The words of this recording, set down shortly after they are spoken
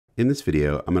In this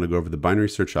video, I'm going to go over the binary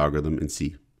search algorithm in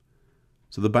C.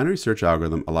 So the binary search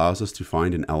algorithm allows us to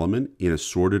find an element in a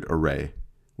sorted array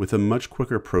with a much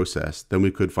quicker process than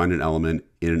we could find an element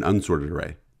in an unsorted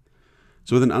array.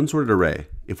 So with an unsorted array,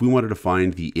 if we wanted to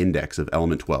find the index of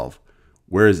element 12,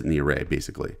 where is it in the array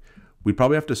basically? We'd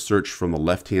probably have to search from the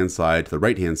left-hand side to the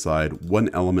right-hand side one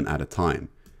element at a time,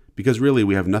 because really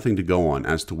we have nothing to go on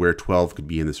as to where 12 could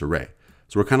be in this array.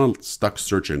 So we're kind of stuck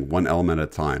searching one element at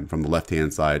a time from the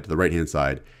left-hand side to the right-hand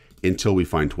side until we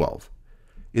find 12.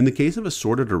 In the case of a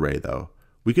sorted array though,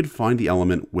 we could find the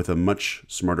element with a much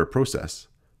smarter process.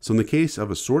 So in the case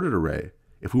of a sorted array,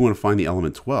 if we want to find the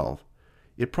element 12,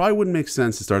 it probably wouldn't make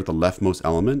sense to start at the leftmost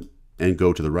element and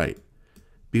go to the right.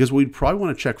 Because what we'd probably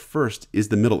want to check first is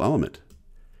the middle element.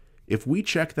 If we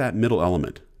check that middle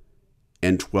element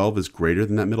and 12 is greater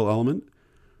than that middle element,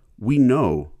 we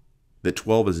know that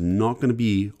 12 is not going to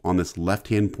be on this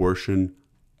left-hand portion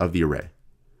of the array.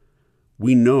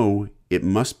 We know it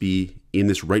must be in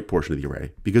this right portion of the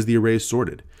array because the array is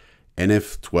sorted. And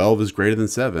if 12 is greater than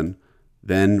 7,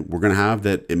 then we're going to have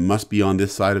that it must be on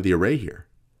this side of the array here.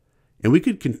 And we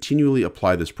could continually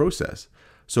apply this process.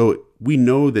 So we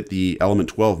know that the element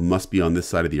 12 must be on this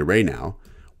side of the array now.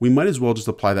 We might as well just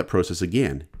apply that process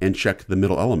again and check the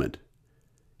middle element.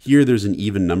 Here there's an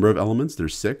even number of elements,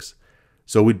 there's 6.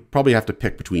 So we'd probably have to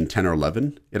pick between 10 or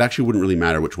 11. It actually wouldn't really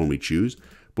matter which one we choose,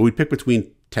 but we'd pick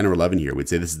between 10 or 11 here. We'd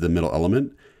say this is the middle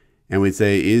element, and we'd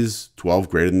say, is 12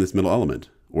 greater than this middle element,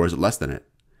 or is it less than it?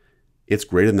 It's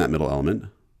greater than that middle element.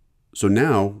 So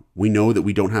now we know that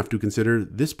we don't have to consider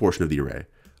this portion of the array.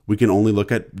 We can only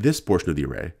look at this portion of the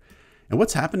array. And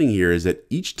what's happening here is that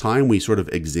each time we sort of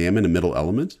examine a middle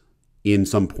element in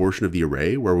some portion of the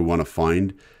array where we want to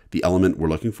find the element we're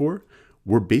looking for,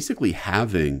 we're basically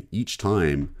halving each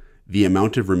time the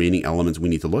amount of remaining elements we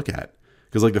need to look at.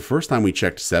 Because like the first time we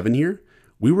checked 7 here,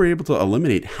 we were able to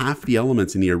eliminate half the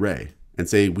elements in the array and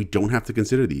say we don't have to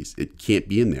consider these. It can't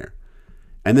be in there.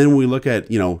 And then when we look at,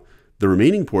 the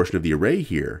remaining portion of the array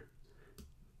here,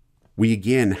 we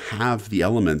again have the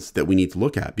elements that we need to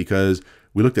look at because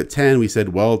we looked at 10, we said,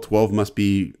 well, 12 must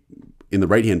be in the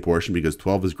right-hand portion because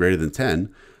 12 is greater than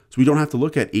 10. So we don't have to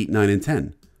look at 8, 9, and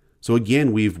 10. So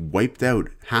again, we've wiped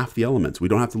out half the elements. We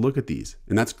don't have to look at these,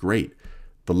 and that's great.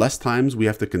 The less times we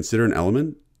have to consider an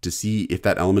element to see if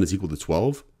that element is equal to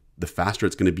 12, the faster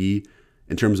it's going to be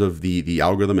in terms of the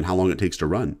algorithm and how long it takes to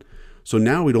run. So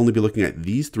now we'd only be looking at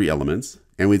these 3 elements,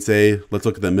 and we'd say, let's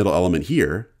look at the middle element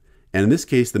here. And in this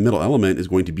case, the middle element is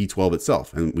going to be 12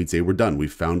 itself. And we'd say we're done.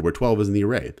 We've found where 12 is in the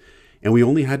array. And we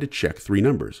only had to check 3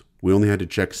 numbers. We only had to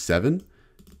check 7,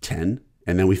 10,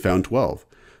 and then we found 12.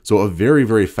 So a very,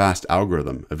 very fast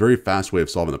algorithm, a very fast way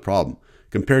of solving the problem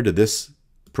compared to this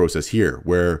process here,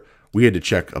 where we had to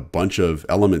check a bunch of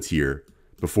elements here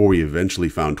before we eventually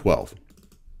found 12.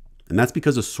 And that's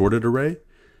because a sorted array,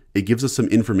 it gives us some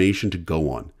information to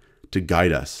go on, to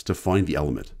guide us, to find the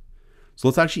element. So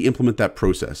let's actually implement that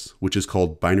process, which is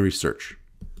called binary search.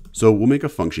 So we'll make a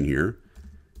function here,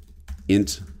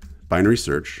 int binary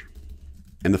search,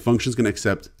 and the function is going to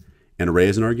accept an array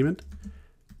as an argument,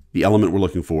 the element we're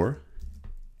looking for,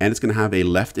 and it's going to have a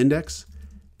left index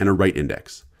and a right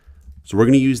index. So we're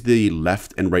going to use the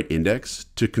left and right index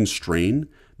to constrain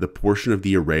the portion of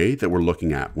the array that we're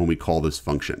looking at when we call this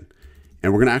function.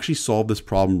 And we're going to actually solve this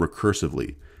problem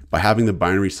recursively by having the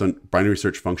binary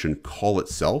search function call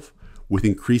itself with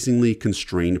increasingly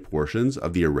constrained portions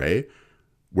of the array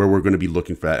where we're going to be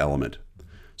looking for that element.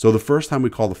 So the first time we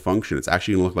call the function, it's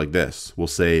actually going to look like this. We'll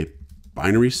say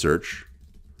binary search,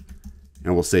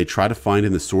 and we'll say try to find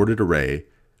in the sorted array,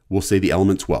 we'll say the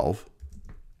element 12,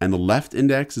 and the left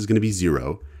index is going to be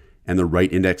 0, and the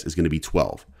right index is going to be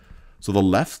 12. So the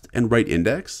left and right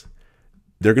index,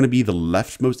 they're going to be the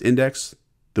leftmost index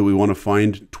that we want to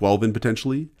find 12 in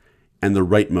potentially, and the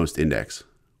rightmost index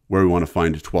where we want to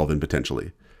find 12 in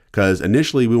potentially. Because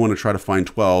initially we want to try to find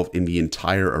 12 in the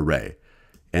entire array.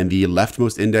 And the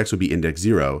leftmost index would be index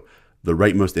 0, the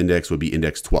rightmost index would be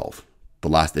index 12, the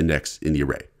last index in the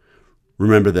array.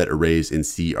 Remember that arrays in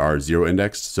C are 0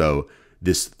 indexed, so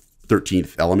this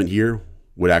 13th element here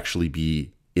would actually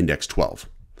be index 12.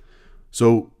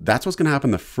 So that's what's going to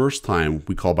happen the first time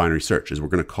we call binary search, is we're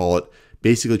going to call it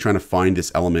basically trying to find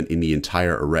this element in the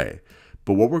entire array.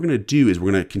 But what we're going to do is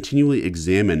we're going to continually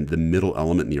examine the middle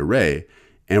element in the array,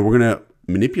 and we're going to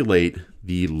manipulate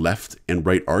the left and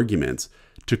right arguments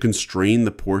to constrain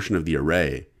the portion of the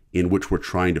array in which we're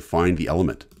trying to find the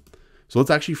element. So let's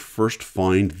actually first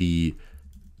find the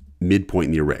midpoint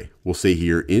in the array. We'll say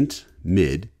here int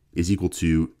mid is equal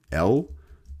to L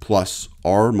plus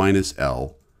R minus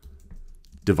L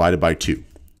divided by 2.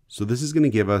 So this is going to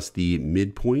give us the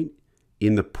midpoint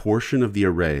in the portion of the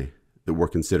array that we're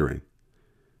considering.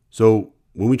 So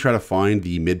when we try to find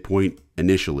the midpoint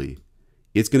initially,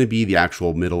 it's going to be the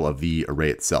actual middle of the array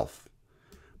itself.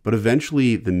 But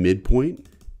eventually the midpoint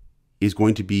is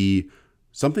going to be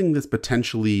something that's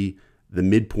potentially the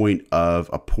midpoint of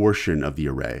a portion of the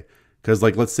array. Because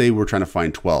like, let's say we're trying to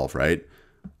find 12, right?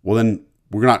 Well, then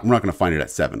we're not going to find it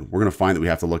at 7. We're going to find that we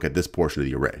have to look at this portion of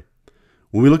the array.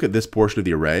 When we look at this portion of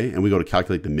the array and we go to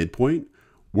calculate the midpoint,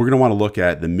 we're going to want to look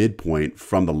at the midpoint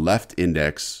from the left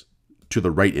index to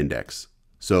the right index.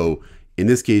 So in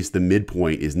this case, the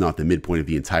midpoint is not the midpoint of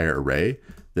the entire array.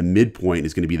 The midpoint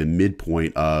is going to be the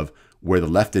midpoint of where the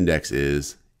left index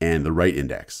is and the right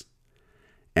index.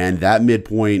 And that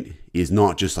midpoint is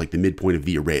not just like the midpoint of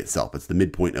the array itself. It's the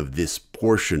midpoint of this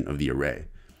portion of the array.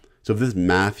 So if this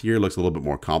math here looks a little bit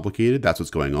more complicated, that's what's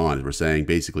going on. Is we're saying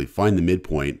basically find the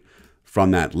midpoint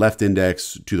from that left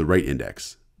index to the right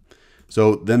index.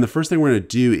 So then the first thing we're going to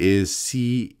do is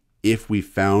see if we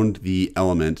found the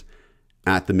element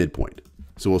at the midpoint.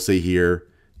 So we'll say here,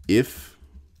 if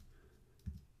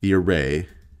the array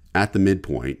at the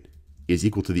midpoint is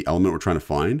equal to the element we're trying to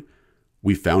find,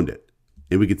 we found it.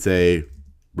 And we could say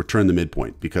return the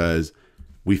midpoint because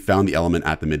we found the element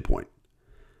at the midpoint.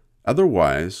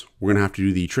 Otherwise, we're going to have to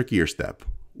do the trickier step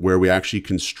where we actually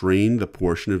constrain the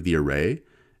portion of the array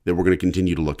that we're going to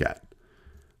continue to look at.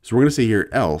 So we're going to say here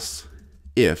else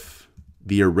if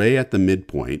the array at the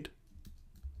midpoint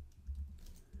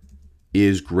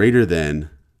is greater than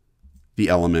the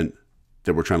element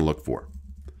that we're trying to look for.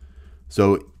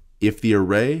 So if the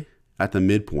array at the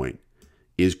midpoint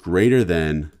is greater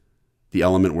than the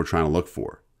element we're trying to look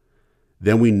for,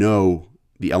 then we know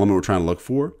the element we're trying to look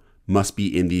for must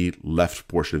be in the left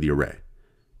portion of the array.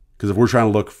 Because if we're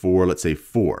trying to look for, let's say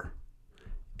 4,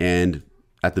 and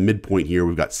at the midpoint here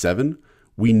we've got 7,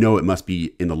 we know it must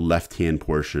be in the left-hand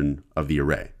portion of the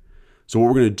array. So what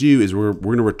we're going to do is we're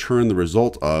going to return the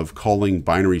result of calling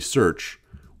binary search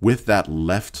with that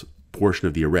left portion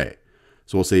of the array.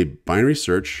 So we'll say binary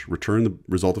search, return the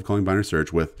result of calling binary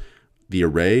search with the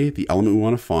array, the element we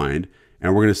want to find,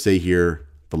 and we're going to say here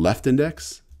the left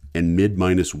index and mid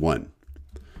minus 1.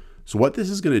 So what this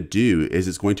is going to do is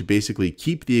it's going to basically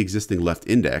keep the existing left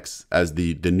index as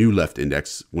the new left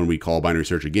index when we call binary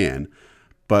search again,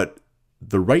 but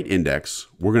the right index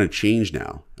we're going to change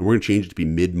now, and we're going to change it to be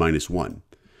mid minus 1.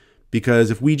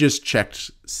 Because if we just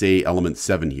checked, say, element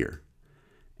 7 here,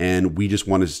 and we just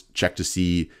want to check to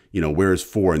see, where is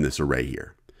 4 in this array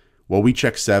here? Well, we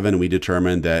check 7 and we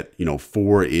determine that,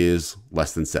 4 is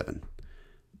less than 7.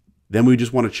 Then we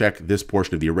just want to check this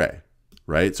portion of the array,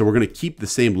 right? So we're going to keep the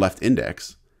same left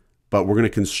index, but we're going to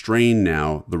constrain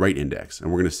now the right index. And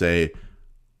we're going to say,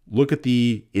 look at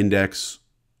the index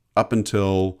up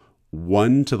until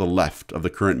 1 to the left of the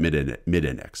current mid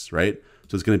index, right?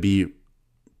 So it's going to be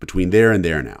between there and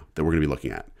there now that we're going to be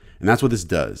looking at. And that's what this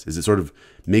does, is it sort of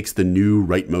makes the new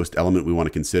rightmost element we want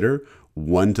to consider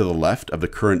 1 to the left of the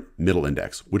current middle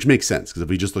index, which makes sense because if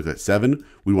we just look at 7,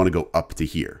 we want to go up to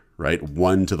here, right?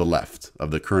 1 to the left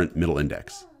of the current middle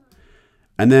index.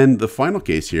 And then the final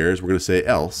case here is we're going to say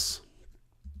else.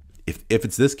 If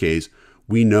it's this case,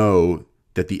 we know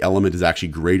that the element is actually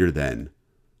greater than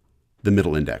the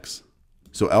middle index.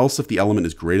 So else if the element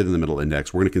is greater than the middle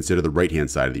index, we're going to consider the right-hand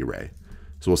side of the array.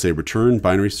 So we'll say return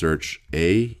binary search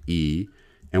A, E,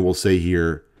 and we'll say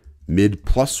here mid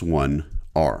plus 1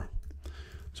 R.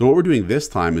 So what we're doing this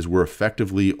time is we're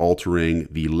effectively altering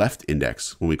the left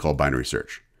index when we call binary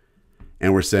search.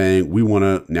 And we're saying we want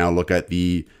to now look at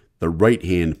the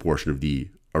right-hand portion of the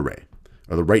array,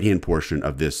 or the right-hand portion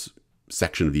of this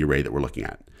section of the array that we're looking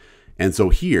at. And so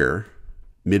here,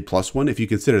 mid plus 1, if you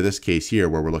consider this case here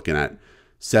where we're looking at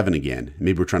 7 again,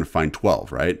 maybe we're trying to find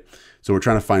 12, right? So we're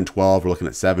trying to find 12, we're looking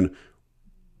at 7.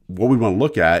 What we want to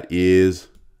look at is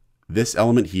this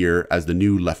element here as the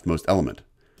new leftmost element.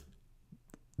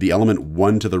 The element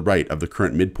 1 to the right of the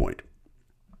current midpoint.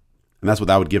 And that's what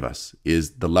that would give us,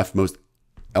 is the leftmost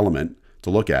element to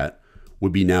look at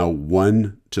would be now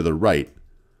 1 to the right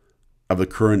of the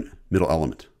current middle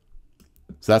element.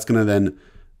 So that's going to then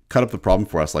cut up the problem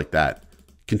for us like that.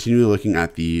 Continually looking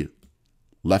at the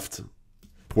left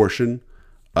portion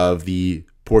of the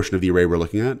array we're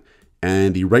looking at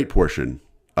and the right portion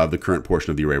of the current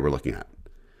portion of the array we're looking at.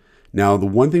 Now, the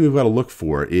one thing we've got to look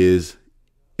for is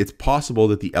it's possible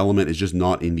that the element is just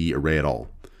not in the array at all.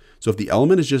 So if the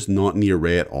element is just not in the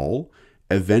array at all,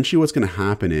 eventually what's going to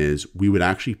happen is we would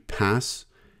actually pass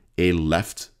a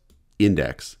left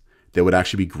index that would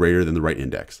actually be greater than the right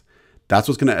index. That's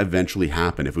what's going to eventually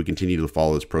happen if we continue to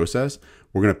follow this process.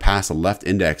 We're going to pass a left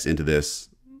index into this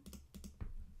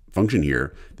function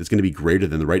here that's going to be greater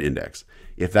than the right index.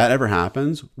 If that ever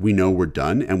happens, we know we're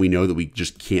done, and we know that we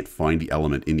just can't find the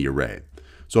element in the array.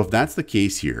 So if that's the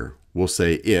case here, we'll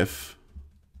say if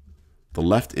the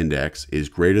left index is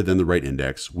greater than the right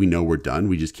index, we know we're done,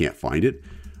 we just can't find it,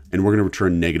 and we're going to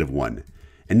return -1.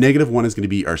 And -1 is going to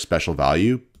be our special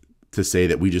value to say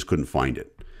that we just couldn't find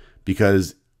it,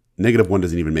 because -1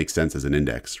 doesn't even make sense as an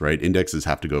index, right? Indexes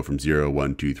have to go from 0,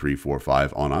 1, 2, 3, 4,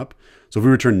 5 on up. So if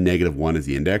we return -1 as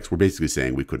the index, we're basically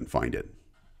saying we couldn't find it.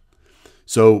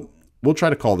 So we'll try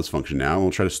to call this function now, and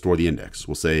we'll try to store the index.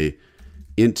 We'll say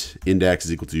int index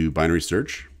is equal to binary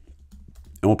search,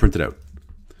 and we'll print it out.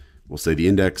 We'll say the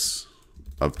index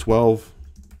of 12,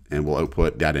 and we'll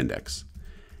output that index.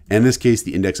 And in this case,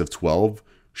 the index of 12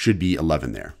 should be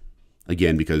 11 there.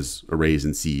 Again, because arrays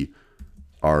in C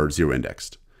are 0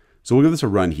 indexed. So we'll give this a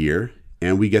run here,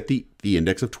 and we get the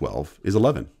index of 12 is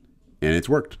 11, and it's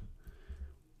worked.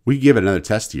 We could give it another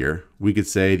test here. We could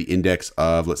say the index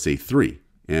of, let's say, 3,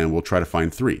 and we'll try to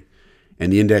find 3.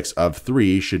 And the index of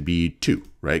 3 should be 2,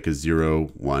 right? Because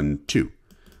 0, 1, 2.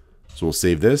 So we'll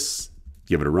save this,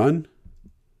 give it a run,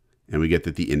 and we get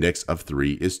that the index of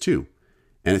 3 is 2.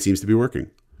 And it seems to be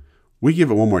working. We give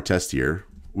it one more test here.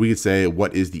 We could say,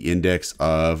 what is the index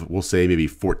of, we'll say maybe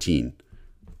 14.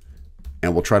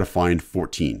 And we'll try to find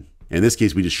 14. In this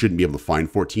case, we just shouldn't be able to find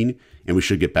 14, and we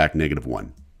should get back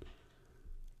 -1.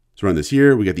 So run this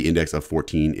here, we get the index of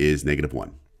 14 is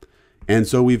 -1. And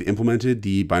so we've implemented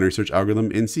the binary search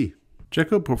algorithm in C.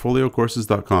 Check out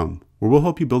portfoliocourses.com, where we'll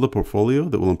help you build a portfolio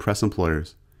that will impress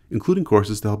employers, including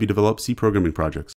courses to help you develop C programming projects.